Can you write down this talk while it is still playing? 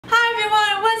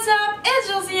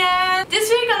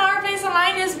on our place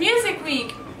online is Music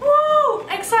Week. Woo!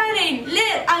 Exciting!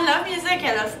 Lit! I love music.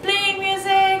 I love playing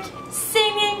music,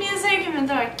 singing music even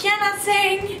though I cannot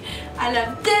sing. I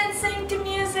love dancing to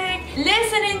music,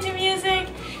 listening to music.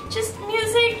 Just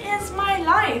music is my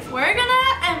life. We're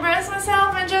gonna embrace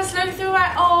myself and just look through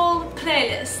my old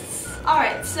playlists.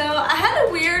 Alright, so I had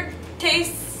a weird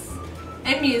taste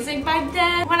in music back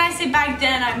then. When I say back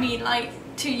then, I mean like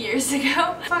 2 years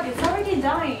ago. Fuck, it's already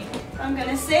dying. I'm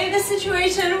gonna save the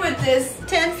situation with this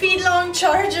 10 feet long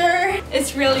charger.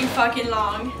 It's really fucking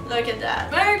long. Look at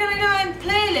that. We're gonna go in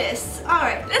playlists.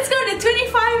 Alright, let's go to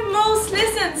 25 most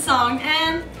listened song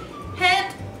and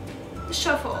hit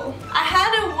shuffle. I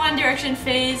had a One Direction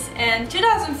phase in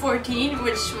 2014,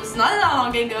 which was not that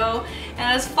long ago, and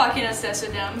I was fucking obsessed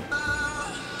with them.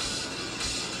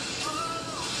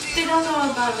 They don't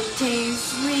know about the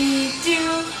things we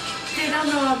do. They don't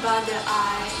know about the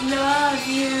I love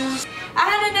you. I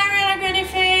had an Ariana Grande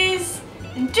phase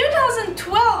in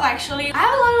 2012 actually. I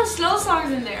have a lot of slow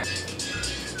songs in there.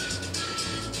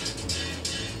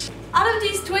 Out of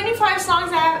these 25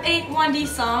 songs, I have 8 1D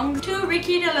songs, 2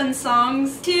 Ricky Dillon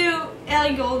songs, 2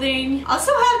 Ellie Goulding. I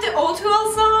also have the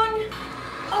O2L song.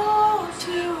 Oh,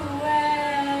 too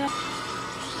well.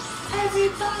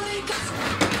 Everybody.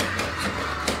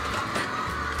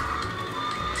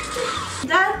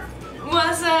 That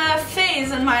was a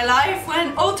phase in my life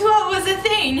when O2L was a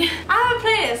thing. I have a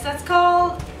playlist that's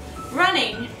called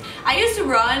Running. I used to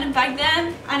run back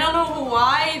then. I don't know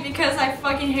why, because I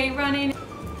fucking hate running.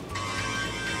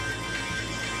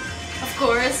 Of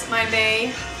course, my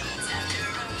bae.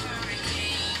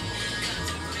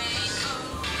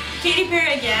 Katy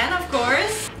Perry again, of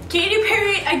course. Katy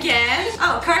Perry again.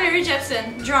 Oh, Carly Rae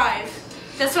Jepsen, Drive.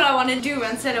 That's what I want to do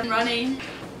instead of running.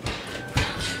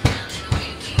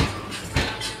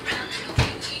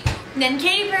 Then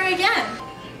Katy Perry again.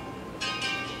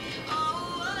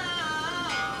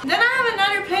 Then I have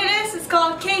another playlist, it's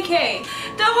called KK.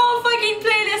 The whole fucking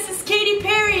playlist is Katy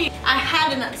Perry. I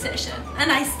had an obsession,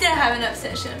 and I still have an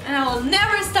obsession, and I will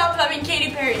never stop loving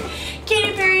Katy Perry.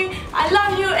 Katy Perry, I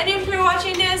love you, and if you're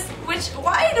watching this,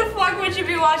 why the fuck would you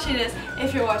be watching this?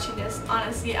 If you're watching this,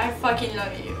 honestly, I fucking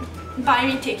love you. Buy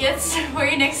me tickets for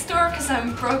your next tour, because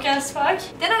I'm broke as fuck.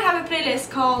 Then I have a playlist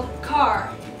called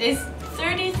Car. There's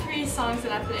 33 songs in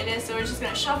that playlist, so we're just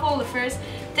gonna shuffle the first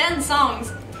 10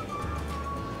 songs.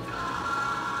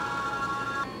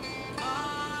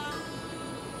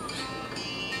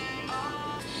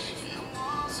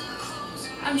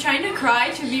 I'm trying to cry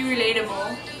to be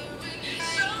relatable.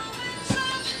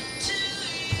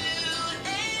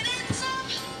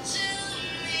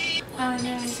 Oh,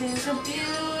 this is so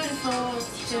beautiful.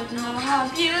 Don't know how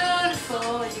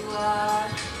beautiful you are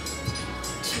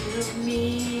to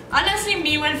me. Honestly,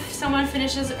 me when someone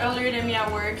finishes earlier than me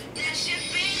at work.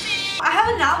 I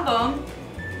have an album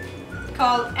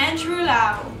called Andrew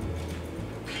Lau.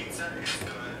 Pizza is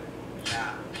good.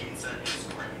 Yeah, pizza is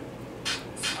great.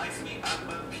 Slice me up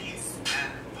a piece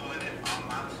and put it on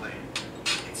my plate.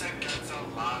 Pizza gets a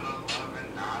lot of love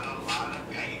and not a lot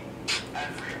of hate.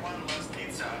 Everyone loves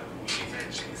pizza, even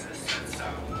Jesus said so.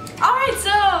 Alright,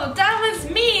 so that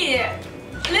was me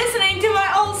listening to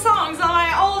my old songs on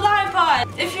my old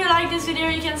iPod. If you like this video,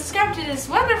 you can subscribe to this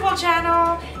wonderful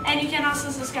channel, and you can also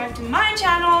subscribe to my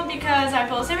channel because I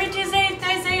post every Tuesday,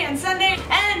 Thursday, and Sunday.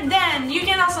 And then you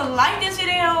can also like this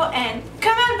video and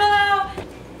comment below.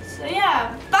 So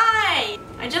yeah, bye!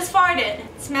 I just farted.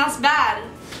 It smells bad.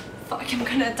 Fuck, I'm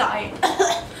gonna die.